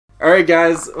Alright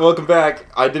guys, welcome back.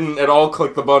 I didn't at all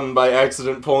click the button by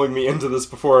accident pulling me into this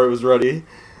before I was ready.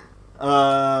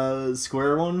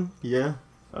 Square one? Yeah.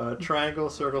 Triangle,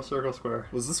 circle, circle, square.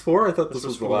 Was this 4? I thought this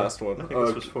was the last one. I think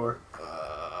this was 4.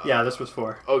 Yeah, this was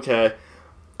 4. Okay.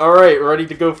 Alright, ready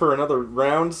to go for another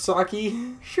round,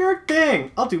 Saki? Sure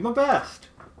thing! I'll do my best.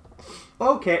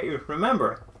 Okay,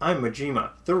 remember, I'm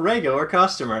Majima, the regular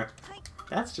customer.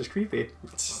 That's just creepy.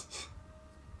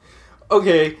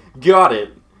 Okay, got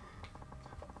it.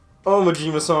 Oh,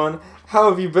 Majima-san, how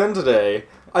have you been today?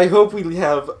 I hope we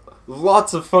have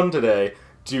lots of fun today.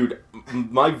 Dude,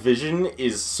 my vision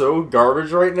is so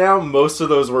garbage right now, most of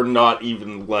those were not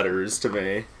even letters to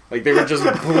me. Like, they were just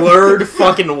blurred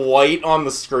fucking white on the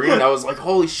screen. I was like,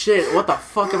 holy shit, what the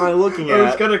fuck am I looking at? I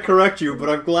was gonna correct you, but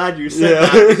I'm glad you said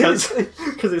that,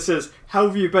 because it says, how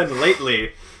have you been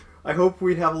lately? I hope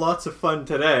we have lots of fun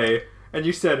today. And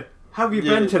you said, how have you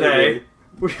been today?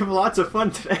 We have lots of fun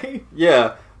today.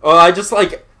 Yeah. Well, I just,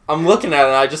 like, I'm looking at it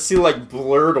and I just see, like,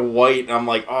 blurred white, and I'm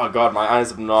like, oh god, my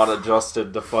eyes have not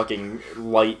adjusted to fucking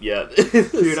light yet.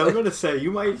 Dude, I'm gonna say,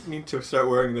 you might need to start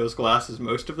wearing those glasses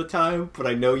most of the time, but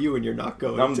I know you and you're not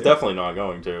going to. I'm definitely not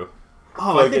going to.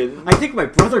 Oh, I think my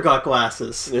brother got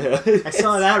glasses. Yeah. I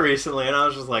saw that recently, and I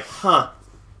was just like, huh.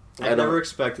 I never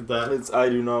expected that. I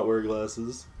do not wear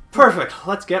glasses. Perfect.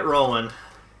 Let's get rolling.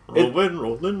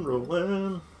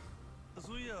 Rolling.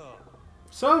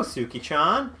 So,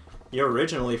 Suki-chan, you're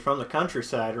originally from the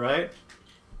countryside, right?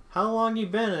 How long you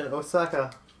been in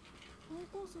Osaka?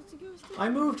 I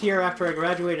moved here after I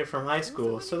graduated from high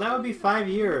school, so that would be 5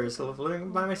 years of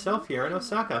living by myself here in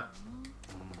Osaka.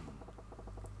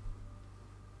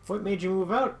 What made you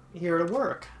move out here to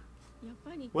work?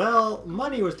 Well,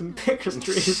 money was the biggest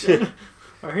reason.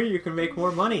 I hear you can make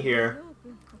more money here.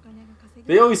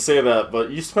 They always say that,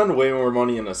 but you spend way more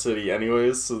money in a city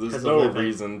anyways, so there's no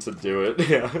reason to do it.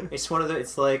 Yeah. It's one of the.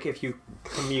 It's like if you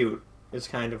commute, is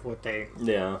kind of what they.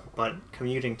 Yeah. But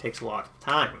commuting takes a lot of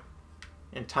time,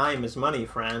 and time is money,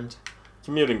 friend.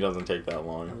 Commuting doesn't take that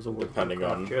long, That was a depending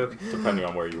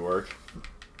on where you work.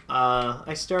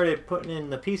 I started putting in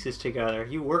the pieces together.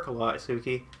 You work a lot,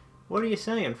 Suki. What are you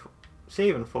saving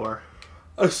for?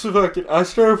 I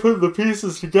started putting the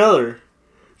pieces together.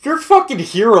 You're fucking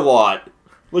here a lot.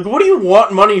 Like, what do you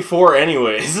want money for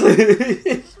anyways?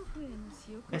 I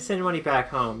send money back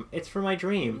home. It's for my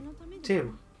dream,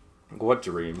 too. What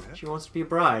dream? She wants to be a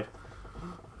bride.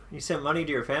 You sent money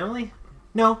to your family?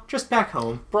 No, just back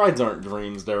home. Brides aren't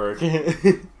dreams, Derek.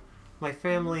 My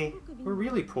family, we're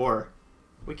really poor.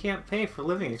 We can't pay for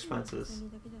living expenses,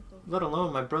 let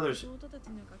alone my brother's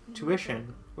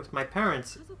tuition, with my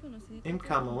parents'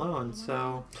 income alone,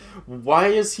 so... Why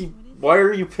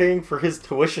are you paying for his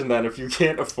tuition then if you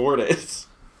can't afford it?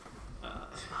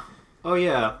 Oh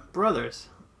yeah, brothers.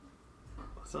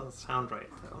 That doesn't sound right,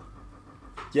 though.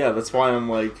 Yeah, that's why I'm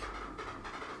like...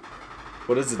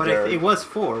 What is it, Derek? But it was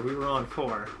 4. We were on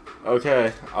 4.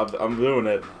 Okay, I'm doing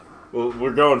it. Well,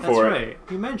 we're going for it. That's right.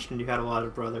 You mentioned you had a lot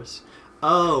of brothers.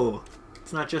 Oh,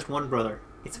 it's not just one brother.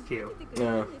 It's a few.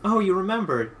 Yeah. Oh, you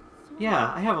remembered.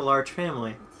 Yeah, I have a large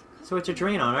family. So it's a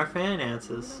drain on our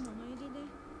finances.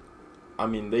 I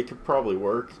mean, they could probably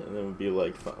work, and it would be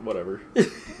like, whatever.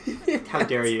 How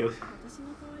dare you?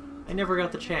 I never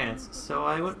got the chance, so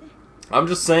I went... I'm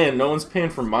just saying, no one's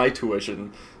paying for my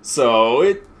tuition,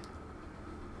 so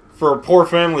for a poor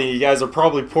family, you guys are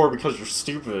probably poor because you're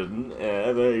stupid.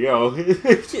 Yeah, there you go.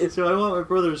 So I want my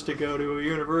brothers to go to a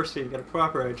university and get a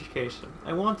proper education.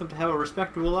 I want them to have a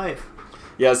respectable life.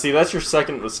 Yeah, see, that's your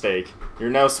second mistake. You're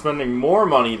now spending more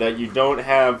money that you don't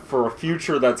have for a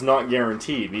future that's not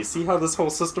guaranteed. You see how this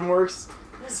whole system works?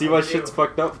 See why shit's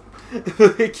fucked up?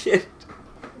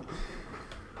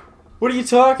 What are you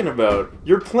talking about?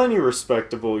 You're plenty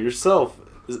respectable yourself,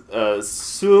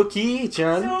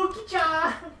 Suki-chan.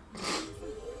 Suki-chan!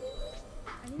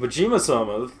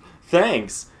 Majima-sama,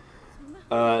 thanks.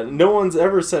 No one's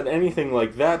ever said anything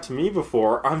like that to me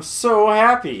before. I'm so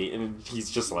happy. And he's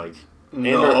just like,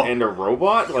 no. And a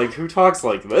robot? Like, who talks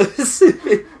like this?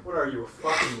 What are you, a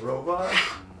fucking robot?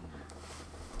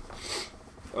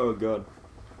 Oh, God.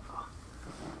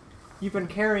 You've been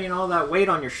carrying all that weight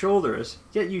on your shoulders,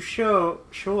 yet you show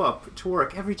up to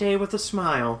work every day with a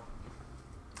smile.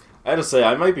 I had to say,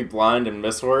 I might be blind and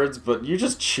miss words, but you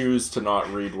just choose to not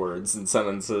read words and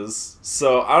sentences.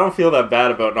 So I don't feel that bad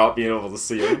about not being able to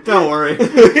see them. Don't worry.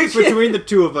 Between the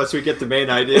two of us, we get the main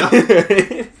idea.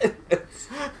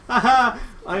 Haha,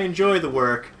 I enjoy the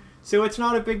work, so it's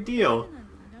not a big deal.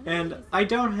 And I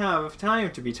don't have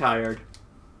time to be tired.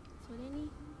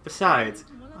 Besides,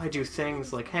 I do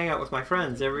things like hang out with my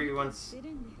friends every once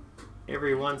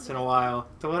in a while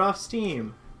to let off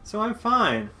steam. So I'm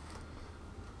fine.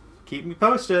 Keep me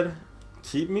posted.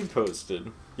 Keep me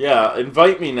posted. Yeah,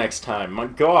 invite me next time. My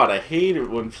god, I hate it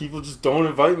when people just don't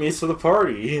invite me to the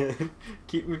party.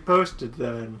 Keep me posted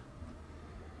then.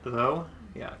 Though?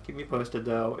 Yeah, keep me posted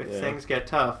though. If things get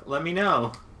tough, let me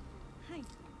know.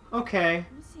 Okay.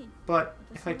 But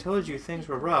if I told you things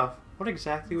were rough, what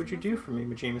exactly would you do for me,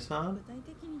 Majima-san?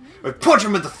 I'd punch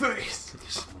him in the face!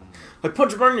 I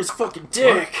punch him right in his fucking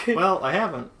dick! Well, I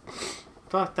haven't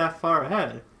thought that far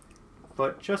ahead.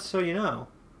 But just so you know,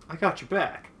 I got your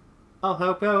back. I'll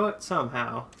help out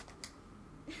somehow.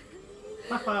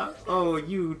 Haha, oh,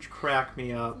 you crack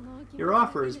me up. Your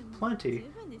offer is plenty.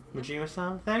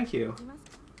 Majima-san, thank you.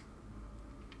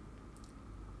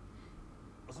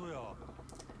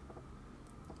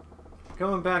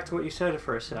 Going back to what you said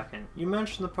for a second, you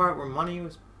mentioned the part where money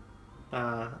was,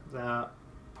 the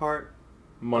part...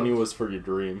 Money was for your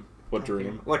dream. What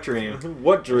dream? What dream?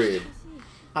 What dream?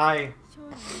 I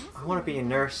want to be a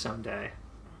nurse someday.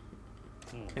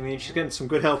 I mean, she's getting some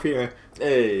good help here.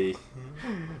 Hey.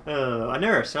 A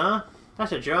nurse, huh?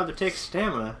 That's a job that takes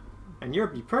stamina. And you'll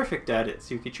be perfect at it,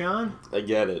 Suki-chan. I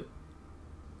get it.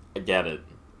 I get it.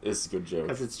 It's a good joke.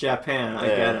 Because it's Japan, I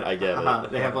Yeah, get it. I get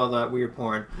it. They have all that weird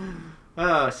porn.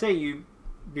 Say you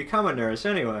become a nurse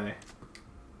anyway.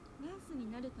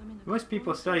 Most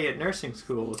people study at nursing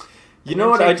schools. You know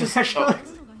what, I just...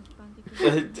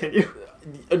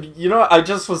 you know what, I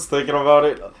just was thinking about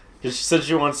it. Because she said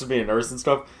she wants to be a nurse and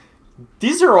stuff.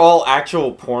 These are all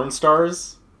actual porn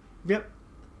stars. Yep.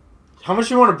 How much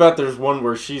you want to bet there's one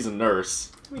where she's a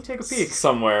nurse? Let me take a peek.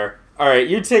 Somewhere. Alright,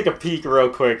 you take a peek real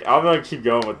quick. I'm gonna keep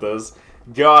going with this.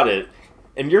 Got it.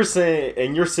 And you're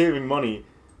saving money.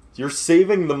 You're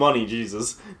saving the money,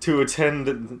 Jesus, to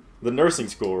attend the nursing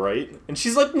school, right? And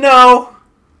she's like, no!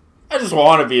 I just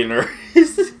want to be a nurse.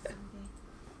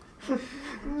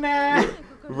 Nah.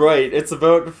 Right, it's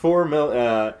about 4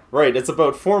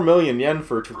 million yen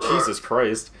for Jesus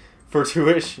Christ for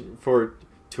tuition.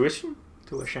 Tuition?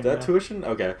 Tuition. That yeah. tuition?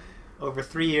 Okay. Over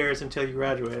 3 years until you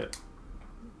graduate.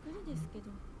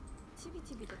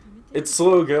 It's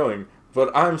slow going,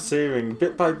 but I'm saving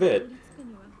bit by bit.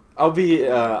 I'll be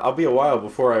a while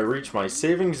before I reach my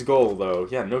savings goal, though.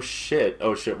 Yeah, no shit.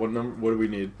 Oh shit. What number? What do we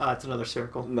need? It's another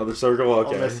circle. Another circle.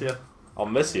 Okay. I'll miss you. I'll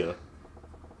miss you.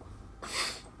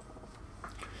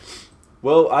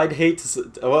 Well, I'd hate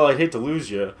to lose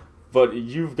you, but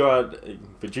you've got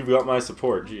my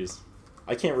support. Jeez,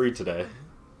 I can't read today.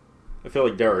 I feel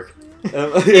like Derek.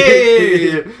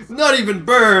 Hey, not even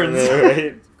Burns.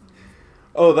 Right?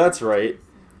 Oh, that's right.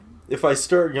 If I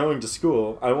start going to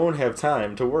school, I won't have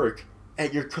time to work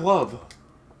at your club.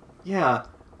 Yeah,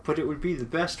 but it would be the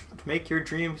best to make your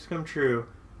dreams come true.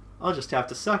 I'll just have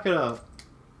to suck it up.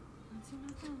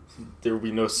 There will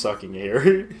be no sucking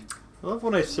here. I love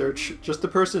when I search just the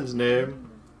person's name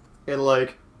and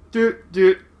like,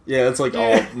 Yeah, it's like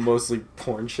all mostly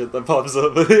porn shit that pops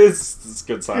up. It's a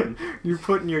good sign. You're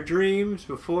putting your dreams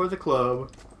before the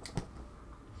club.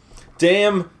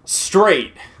 Damn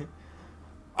straight.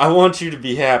 I want you to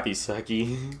be happy,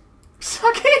 Saki.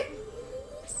 Saki?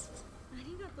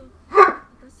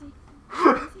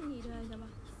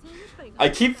 I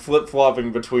keep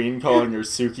flip-flopping between calling her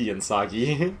Suki and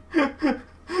Saki.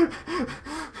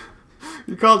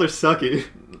 You called her Sucky.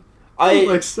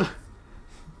 I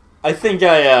think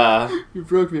You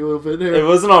broke me a little bit there. It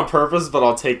wasn't on purpose, but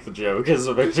I'll take the joke as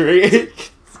a victory.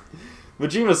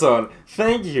 Majima-san,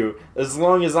 thank you. As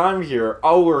long as I'm here,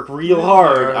 I'll work real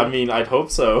hard. I mean, I'd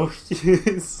hope so.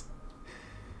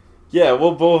 Yeah,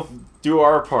 we'll both do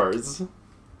our parts.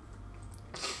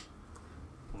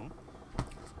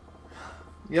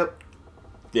 Yep.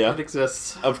 Yeah. It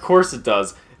exists. Of course it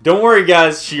does. Don't worry,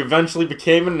 guys. She eventually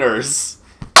became a nurse.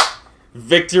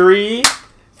 Victory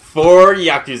for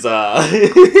Yakuza.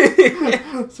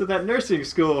 So that nursing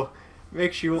school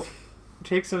makes you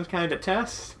take some kind of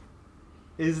test?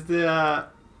 Is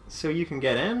so you can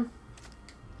get in?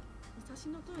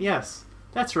 Yes,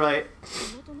 that's right.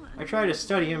 I try to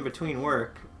study in between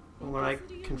work when I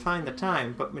can find the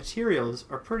time, but materials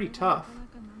are pretty tough.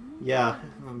 Yeah,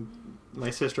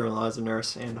 my sister-in-law is a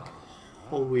nurse, and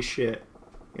holy shit,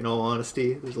 in all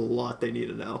honesty, there's a lot they need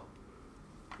to know.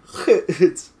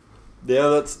 Yeah,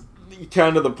 that's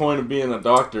kind of the point of being a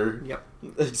doctor. Yep.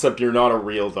 Except you're not a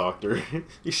real doctor.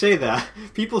 You say that.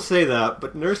 People say that,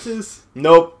 but nurses...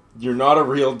 Nope. You're not a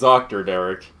real doctor,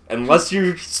 Derek. Unless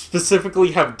you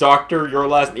specifically have doctor your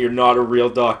last name, you're not a real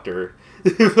doctor.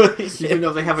 Even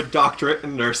though they have a doctorate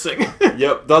in nursing.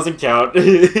 Yep, doesn't count. Don't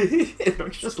you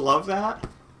just love that?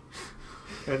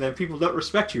 And then people don't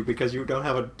respect you because you don't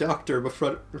have a doctor in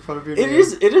front of your It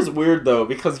name. it is weird though,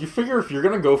 because you figure if you're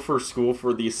gonna go for school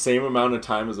for the same amount of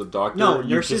time as a doctor, No,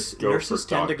 you nurses just go for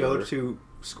tend to go doctor. to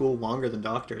school longer than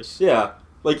doctors. Yeah.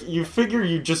 Like, you figure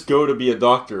you just go to be a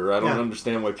doctor. I don't Yeah.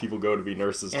 understand why people go to be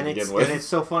nurses to And begin with. it's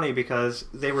so funny because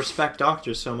they respect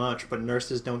doctors so much, but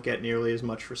nurses don't get nearly as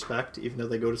much respect, even though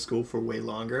they go to school for way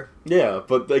longer. Yeah,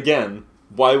 but again,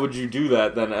 why would you do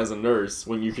that then as a nurse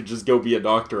when you could just go be a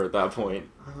doctor at that point?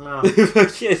 I don't know.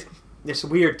 It's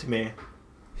weird to me,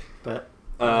 but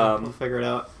we'll figure it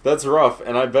out. That's rough,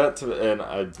 and I bet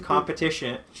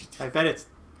Competition. I bet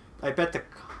the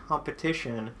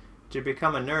competition to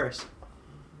become a nurse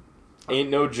ain't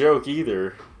no joke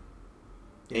either.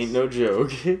 Ain't no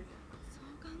joke.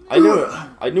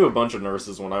 I knew a bunch of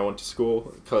nurses when I went to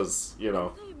school because, you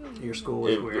know, your school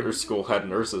was weird. Your school had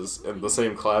nurses in the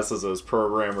same classes as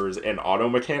programmers and auto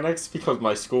mechanics because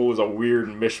my school was a weird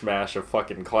mishmash of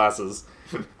fucking classes.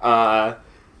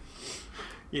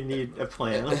 You need a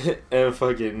plan. And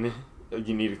fucking,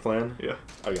 you need a plan? Yeah.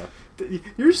 Okay.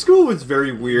 Your school was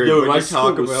very weird. Yo, when my you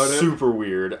school talk was about it. super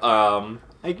weird.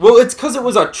 Well, it's because it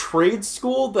was a trade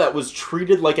school that was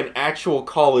treated like an actual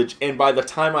college, and by the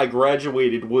time I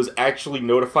graduated, was actually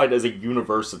notified as a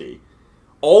university.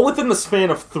 All within the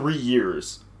span of 3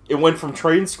 years. It went from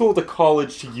trade school to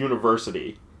college to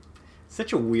university.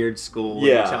 Such a weird school when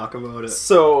you talk about it.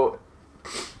 So,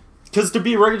 because to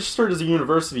be registered as a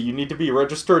university, you need to be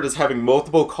registered as having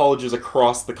multiple colleges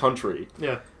across the country.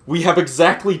 Yeah. We have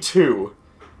exactly 2,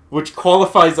 which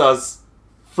qualifies us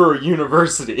for a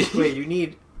university. Wait, you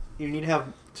need to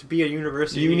have to be a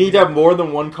university. You need to have more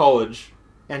than one college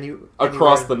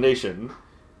across the nation.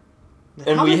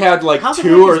 And we had like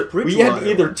we had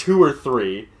either 2 or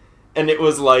 3. And it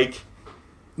was like,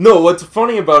 no, what's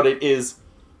funny about it is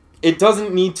it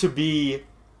doesn't need to be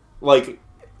like,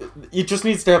 it just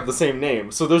needs to have the same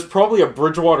name. So there's probably a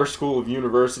Bridgewater School of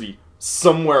University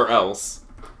somewhere else.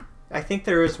 I think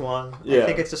there is one. Yeah. I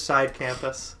think it's a side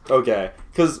campus. Okay,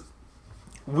 because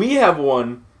we had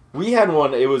one,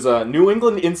 it was a New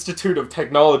England Institute of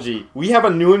Technology. We have a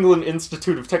New England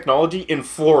Institute of Technology in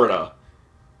Florida.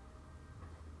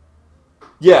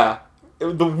 Yeah,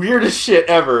 the weirdest shit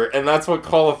ever, and that's what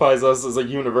qualifies us as a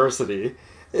university.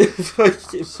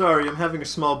 Sorry, I'm having a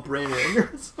small brain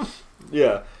aneurysm.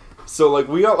 Yeah, so like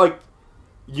we got like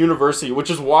university,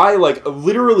 which is why like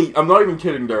literally, I'm not even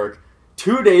kidding, Derek,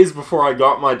 2 days before I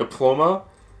got my diploma,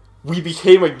 we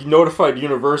became a notified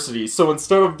university. So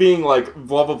instead of being like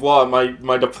blah blah blah,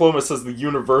 my diploma says the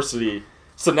university.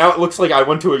 So now it looks like I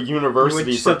went to a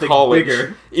university for college,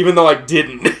 bigger. Even though I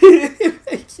didn't.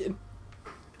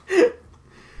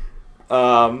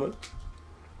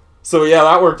 So yeah,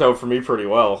 that worked out for me pretty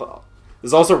well.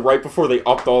 It's also right before they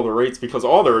upped all the rates because,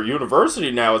 oh, they're a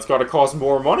university now, it's gotta cost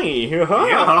more money. Yeah,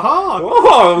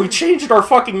 oh, we changed our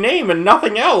fucking name and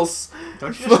nothing else.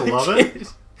 Don't you just love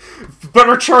it?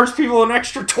 Better charge people an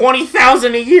extra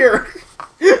 $20,000 a year.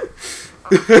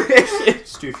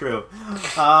 It's too true.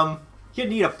 You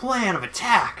need a plan of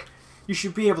attack. You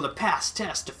should be able to pass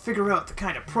tests to figure out the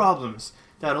kind of problems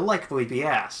that'll likely be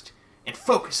asked, and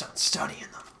focus on studying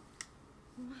them.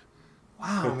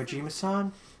 Wow,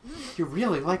 Majima-san, you're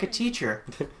really like a teacher.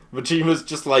 Majima's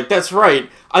just like, that's right,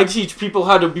 I teach people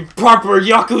how to be proper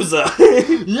Yakuza.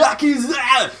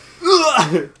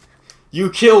 Yakuza!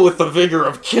 You kill with the vigor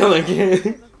of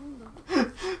killing.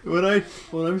 When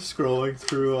I'm scrolling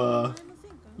through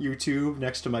YouTube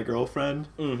next to my girlfriend,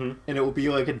 and it will be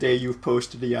like a day you've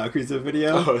posted a Yakuza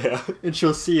video, oh yeah, and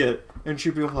she'll see it, and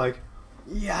she'll be like,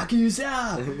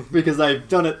 Yakuza! Because I've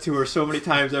done it to her so many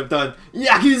times, I've done,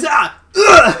 Yakuza!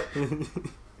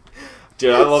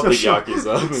 Dude, I love the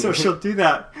Yakuza. So she'll do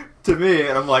that to me,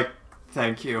 and I'm like,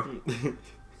 thank you.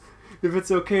 If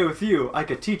it's okay with you, I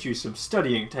could teach you some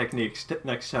studying techniques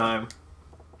next time.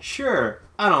 Sure,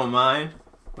 I don't mind,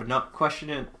 but no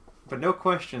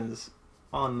questions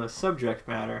on the subject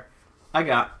matter.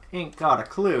 Ain't got a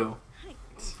clue.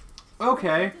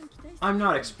 Okay, I'm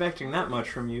not expecting that much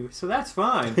from you, so that's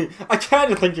fine. I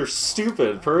kind of think you're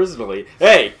stupid, personally.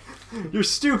 Hey! You're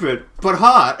stupid, but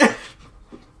hot!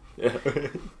 Yeah.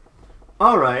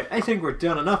 Alright, I think we're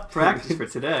done enough practice for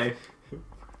today.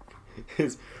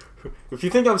 If you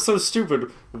think I'm so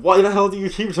stupid, why the hell do you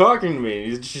keep talking to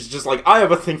me? She's just like, I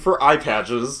have a thing for eye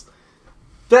patches.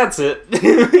 That's it.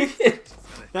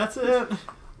 That's it.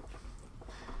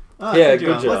 Yeah,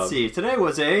 good job. Let's see. Today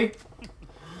was a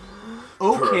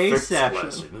okay session.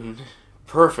 Lesson.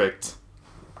 Perfect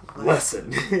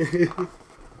lesson.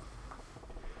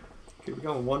 Okay, we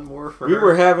got one more for We her.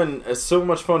 were having so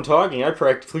much fun talking, I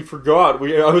practically forgot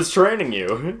I was training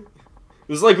you.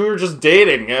 It was like we were just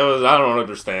dating. I don't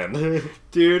understand.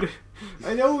 Dude,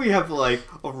 I know we have, like,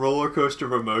 a roller coaster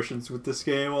of emotions with this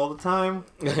game all the time,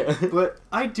 but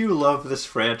I do love this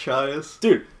franchise.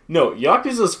 Dude, no,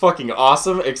 Yakuza's fucking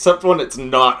awesome, except when it's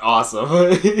not awesome.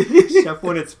 Except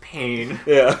when it's pain.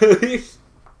 Yeah.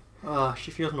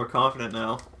 She feels more confident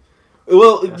now.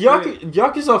 Well,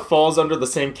 Yakuza falls under the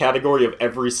same category of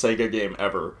every Sega game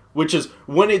ever, which is,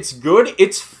 when it's good,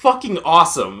 it's fucking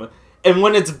awesome, and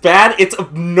when it's bad, it's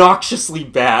obnoxiously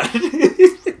bad.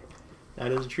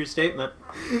 That is a true statement.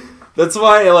 That's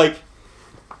why,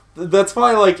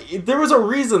 there was a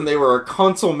reason they were a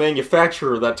console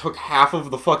manufacturer that took half of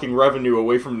the fucking revenue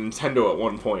away from Nintendo at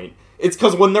one point. It's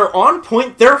because when they're on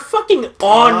point, they're fucking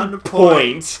on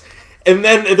point. And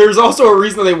then there's also a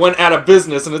reason they went out of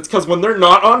business, and it's because when they're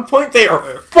not on point, they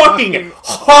are fucking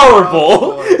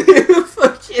horrible.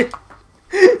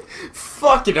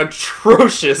 fucking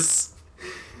atrocious.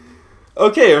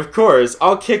 Okay, of course.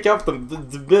 I'll kick up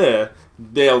the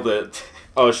nailed it.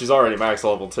 Oh, she's already max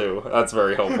level 2. That's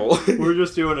very helpful. We're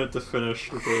just doing it to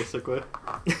finish, basically.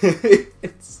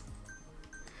 It's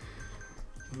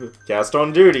cast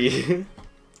on duty.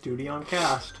 Duty on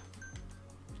cast.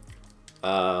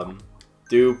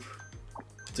 Dupe.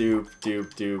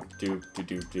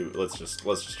 Let's just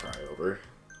try over.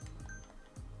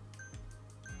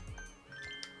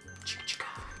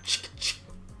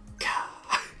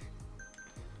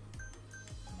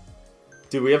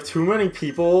 Dude, we have too many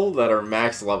people that are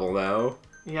max level now.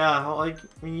 Yeah, well, like,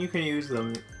 I mean, you can use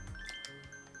them.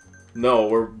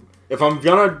 No, if I'm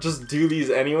gonna just do these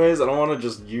anyways, I don't want to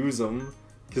just use them.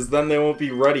 Because then they won't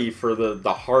be ready for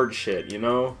the hard shit, you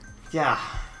know? Yeah.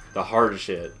 The hard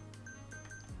shit.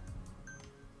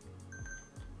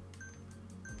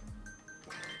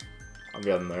 I'm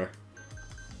getting there.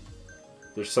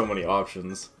 There's so many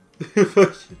options.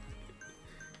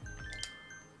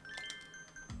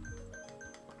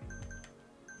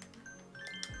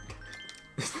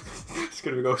 It's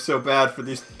gonna go so bad for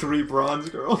these 3 bronze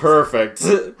girls. Perfect.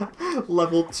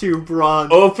 Level 2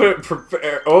 bronze.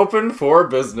 Open for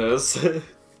business.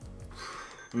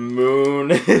 Moon.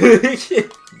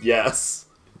 Yes.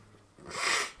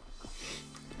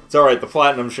 It's alright, the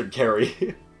platinum should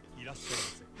carry.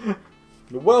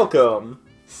 Welcome,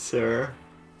 sir.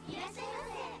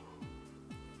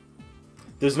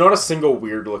 There's not a single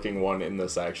weird looking one in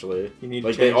this, actually. You need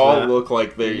like, to they change all that. look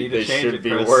like they should be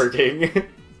Chris. working.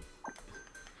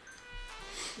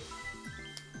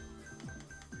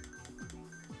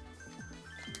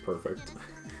 Perfect.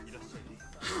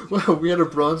 Wow, we had a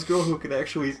bronze girl who could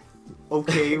actually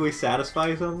okayly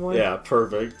satisfy someone? Yeah,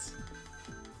 perfect.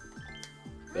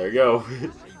 There you go.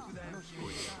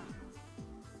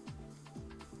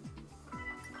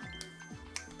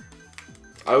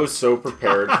 I was so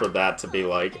prepared for that to be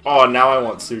like, oh, now I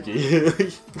want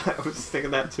Suki. I was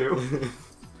thinking that too.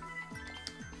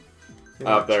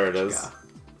 Oh, there it is.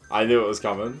 I knew it was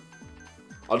coming.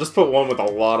 I'll just put one with a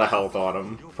lot of health on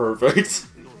him. Perfect.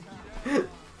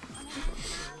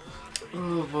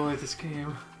 Oh boy, this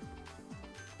game.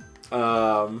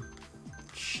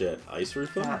 Shit. Ice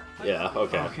refill? Yeah,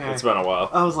 okay. It's been a while.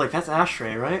 I was like, that's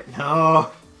Ashtray, right?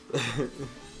 No.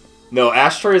 No,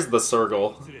 Ashtray is the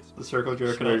circle. The circle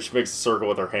jerking. She makes a circle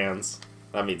with her hands.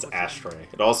 That means ashtray.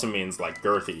 It also means, like,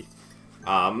 girthy.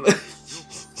 No,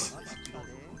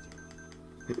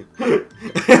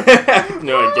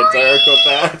 I get Derek with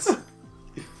that.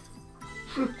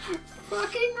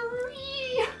 Fucking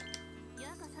re.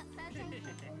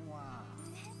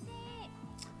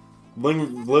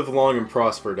 Live long and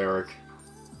prosper, Derek.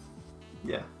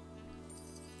 Yeah.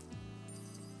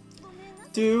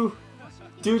 Do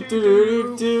do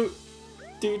do do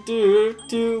do do do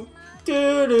do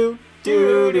do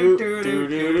do do do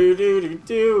do do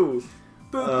do.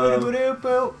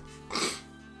 Boop.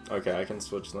 Okay, I can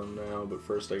switch them now, but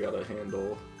first I gotta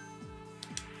handle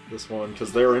this one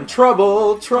because they're in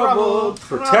trouble. Trouble.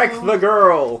 Protect the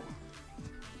girl.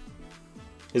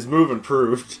 His move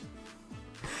improved.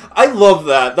 I love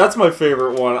that. That's my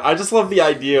favorite one. I just love the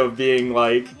idea of being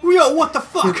like, yo, what the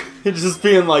fuck? Just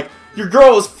being like, your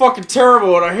girl is fucking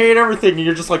terrible and I hate everything, and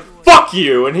you're just like, fuck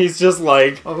you! And he's just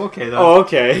like, oh, okay then. Oh,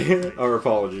 okay. Our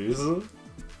apologies.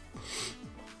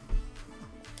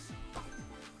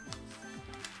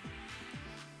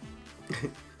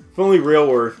 If only real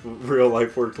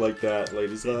life worked like that,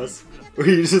 ladies' class. Where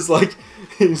you just like,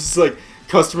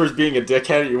 customers being a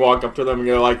dickhead, and you walk up to them and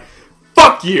you're like,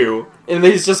 fuck you! And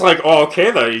he's just like, oh,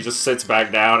 okay then. He just sits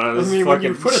back down on his fucking when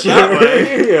you put it that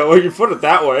way. Yeah, when you put it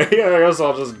that way, I guess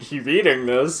I'll just keep eating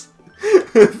this.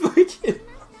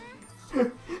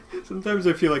 Sometimes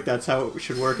I feel like that's how it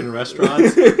should work in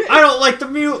restaurants. I don't like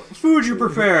the food you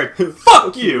prepared.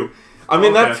 Fuck you! I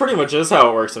mean, that pretty much is how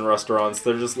it works in restaurants.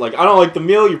 They're just like, I don't like the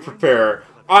meal you prepare.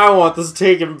 I want this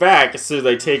taken back. So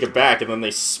they take it back, and then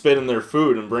they spit in their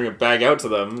food and bring it back out to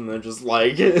them, and they're just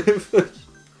like...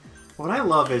 What I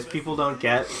love is people don't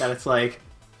get that it's like,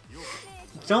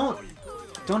 don't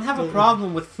have a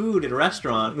problem with food at a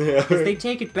restaurant. If they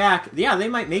take it back, yeah, they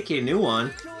might make you a new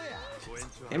one.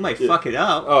 They might fuck it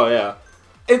up. Oh, yeah.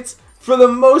 It's, for the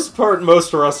most part,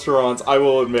 most restaurants, I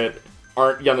will admit,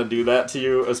 aren't gonna do that to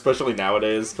you, especially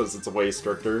nowadays, because it's way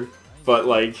stricter. But,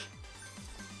 like,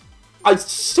 I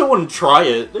still wouldn't try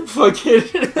it. Fucking.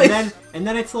 and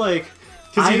then it's like...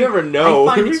 Because you never know.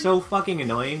 I find it so fucking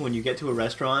annoying when you get to a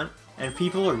restaurant and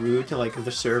people are rude to, like,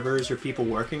 the servers or people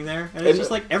working there. And it's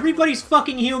just like, everybody's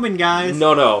fucking human, guys.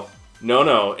 No.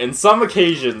 In some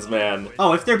occasions, man.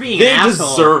 Oh, if they're being they an asshole.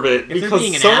 They deserve it,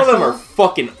 because some of them are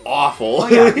fucking awful. Oh,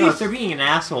 yeah, no, if they're being an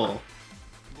asshole.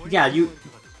 Yeah,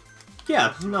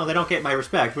 no, they don't get my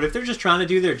respect. But if they're just trying to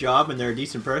do their job and they're a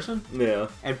decent person. Yeah.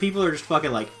 And people are just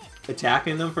fucking, like,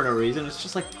 attacking them for no reason, it's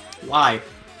just like, why?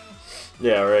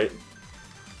 Yeah, right.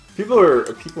 People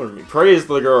are praise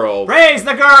the girl. Praise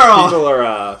the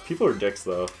girl! People are dicks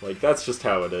though. Like, that's just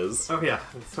how it is. Oh yeah,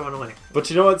 it's so annoying. But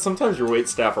you know what? Sometimes your wait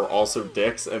staff are also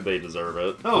dicks, and they deserve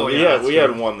it. Oh yeah, we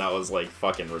had one that was like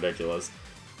fucking ridiculous.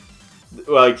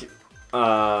 Like,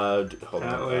 hold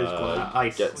on.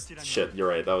 Ice. Shit, you're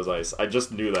right. That was Ice. I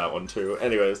just knew that one too.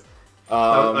 Anyways,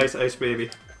 Ice baby.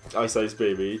 Ice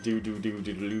baby.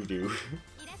 Do.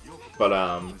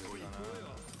 But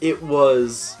it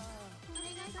was.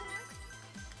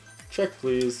 Check,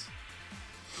 please.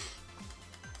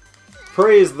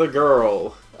 Praise the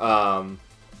girl.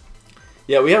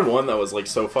 Yeah, we had one that was, like,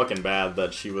 so fucking bad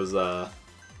that she was,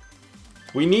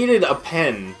 we needed a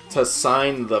pen to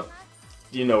sign the,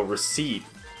 receipt.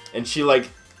 And she, like,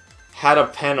 had a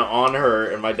pen on her,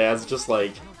 and my dad's just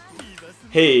like,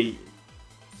 hey,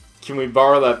 can we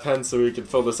borrow that pen so we can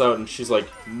fill this out? And she's like,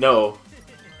 no,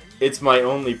 it's my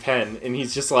only pen. And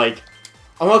he's just like,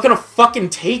 I'm not gonna fucking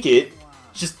take it.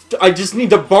 I just need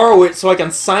to borrow it so I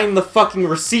can sign the fucking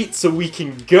receipt so we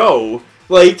can go.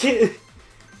 Like,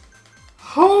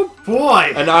 oh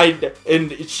boy.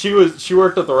 And she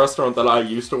worked at the restaurant that I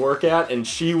used to work at, and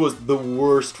she was the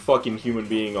worst fucking human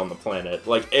being on the planet.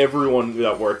 Like, everyone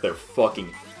that worked there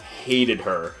fucking hated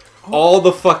her. All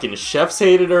the fucking chefs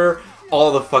hated her,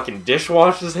 all the fucking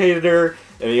dishwashers hated her,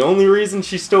 and the only reason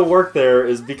she still worked there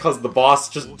is because the boss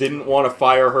just didn't want to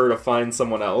fire her to find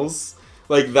someone else.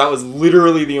 Like, that was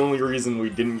literally the only reason we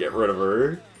didn't get rid of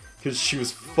her. Because she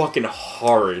was fucking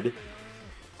horrid.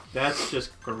 That's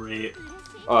just great.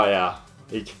 Oh, yeah.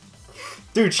 Like,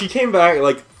 dude, she came back,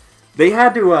 like, they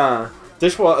had to, the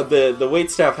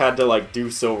waitstaff had to, like, do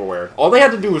silverware. All they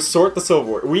had to do was sort the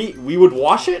silverware. We would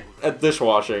wash it at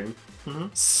dishwashing.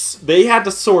 Mm-hmm. They had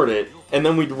to sort it, and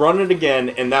then we'd run it again,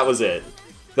 and that was it.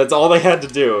 That's all they had to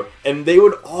do. And they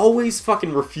would always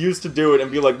fucking refuse to do it and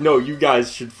be like, no, you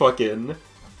guys should fucking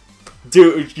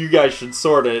you guys should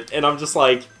sort it. And I'm just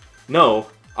like, no,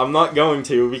 I'm not going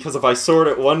to, because if I sort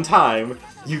it one time,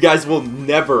 you guys will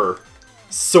never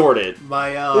sort it.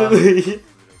 One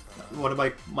of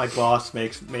my boss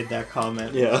made that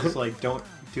comment. Yeah. It's like,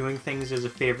 doing things as a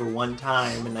favor one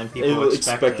time, and then people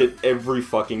expect it every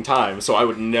fucking time, so I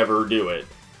would never do it.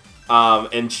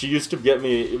 And she used to get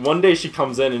me. One day she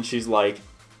comes in and she's like,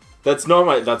 "That's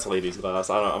ladies' glass.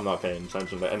 I'm not paying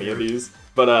attention to any of these."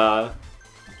 But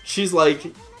she's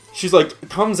like,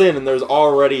 comes in and there's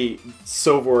already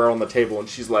silverware on the table, and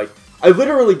she's like, "I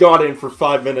literally got in for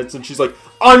 5 minutes," and she's like,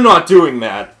 "I'm not doing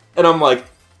that," and I'm like,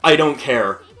 "I don't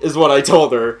care," is what I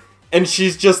told her, and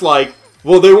she's just like,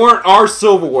 "Well, they weren't our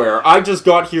silverware. I just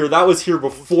got here. That was here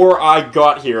before I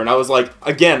got here," and I was like,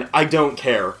 "Again, I don't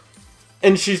care."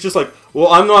 And she's just like, well,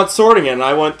 I'm not sorting it. And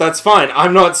I went, that's fine.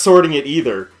 I'm not sorting it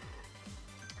either.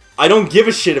 I don't give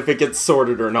a shit if it gets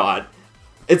sorted or not.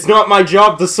 It's not my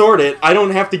job to sort it. I don't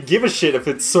have to give a shit if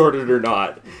it's sorted or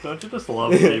not. Don't you just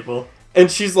love people? And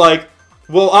she's like,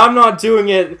 well, I'm not doing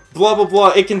it, blah, blah, blah.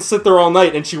 It can sit there all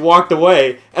night. And she walked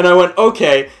away. And I went,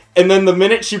 okay. And then the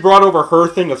minute she brought over her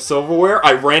thing of silverware,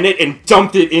 I ran it and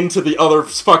dumped it into the other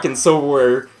fucking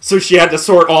silverware. So she had to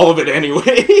sort all of it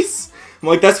anyways. I'm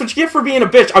like, that's what you get for being a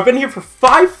bitch. I've been here for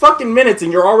 5 fucking minutes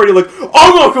and you're already like,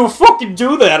 I'm not gonna fucking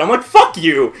do that. I'm like, fuck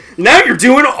you. Now you're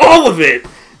doing all of it.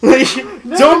 Like,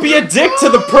 don't be a dick to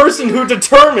the person who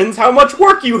determines how much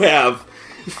work you have.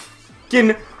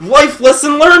 Fucking life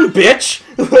lesson learned, bitch.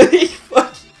 Like,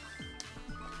 fuck.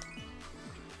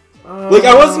 Like,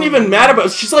 I wasn't even mad about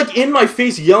it. She's, like, in my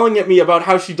face yelling at me about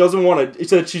how she doesn't want to...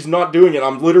 that she's not doing it.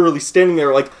 I'm literally standing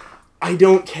there like, I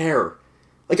don't care.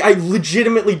 Like, I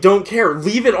legitimately don't care.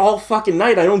 Leave it all fucking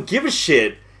night. I don't give a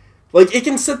shit. Like, it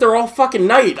can sit there all fucking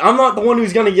night. I'm not the one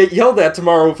who's gonna get yelled at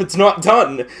tomorrow if it's not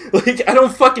done. Like, I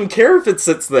don't fucking care if it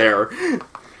sits there.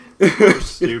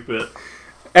 Stupid.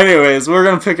 Anyways, we're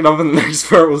gonna pick it up in the next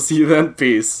part. We'll see you then.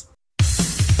 Peace.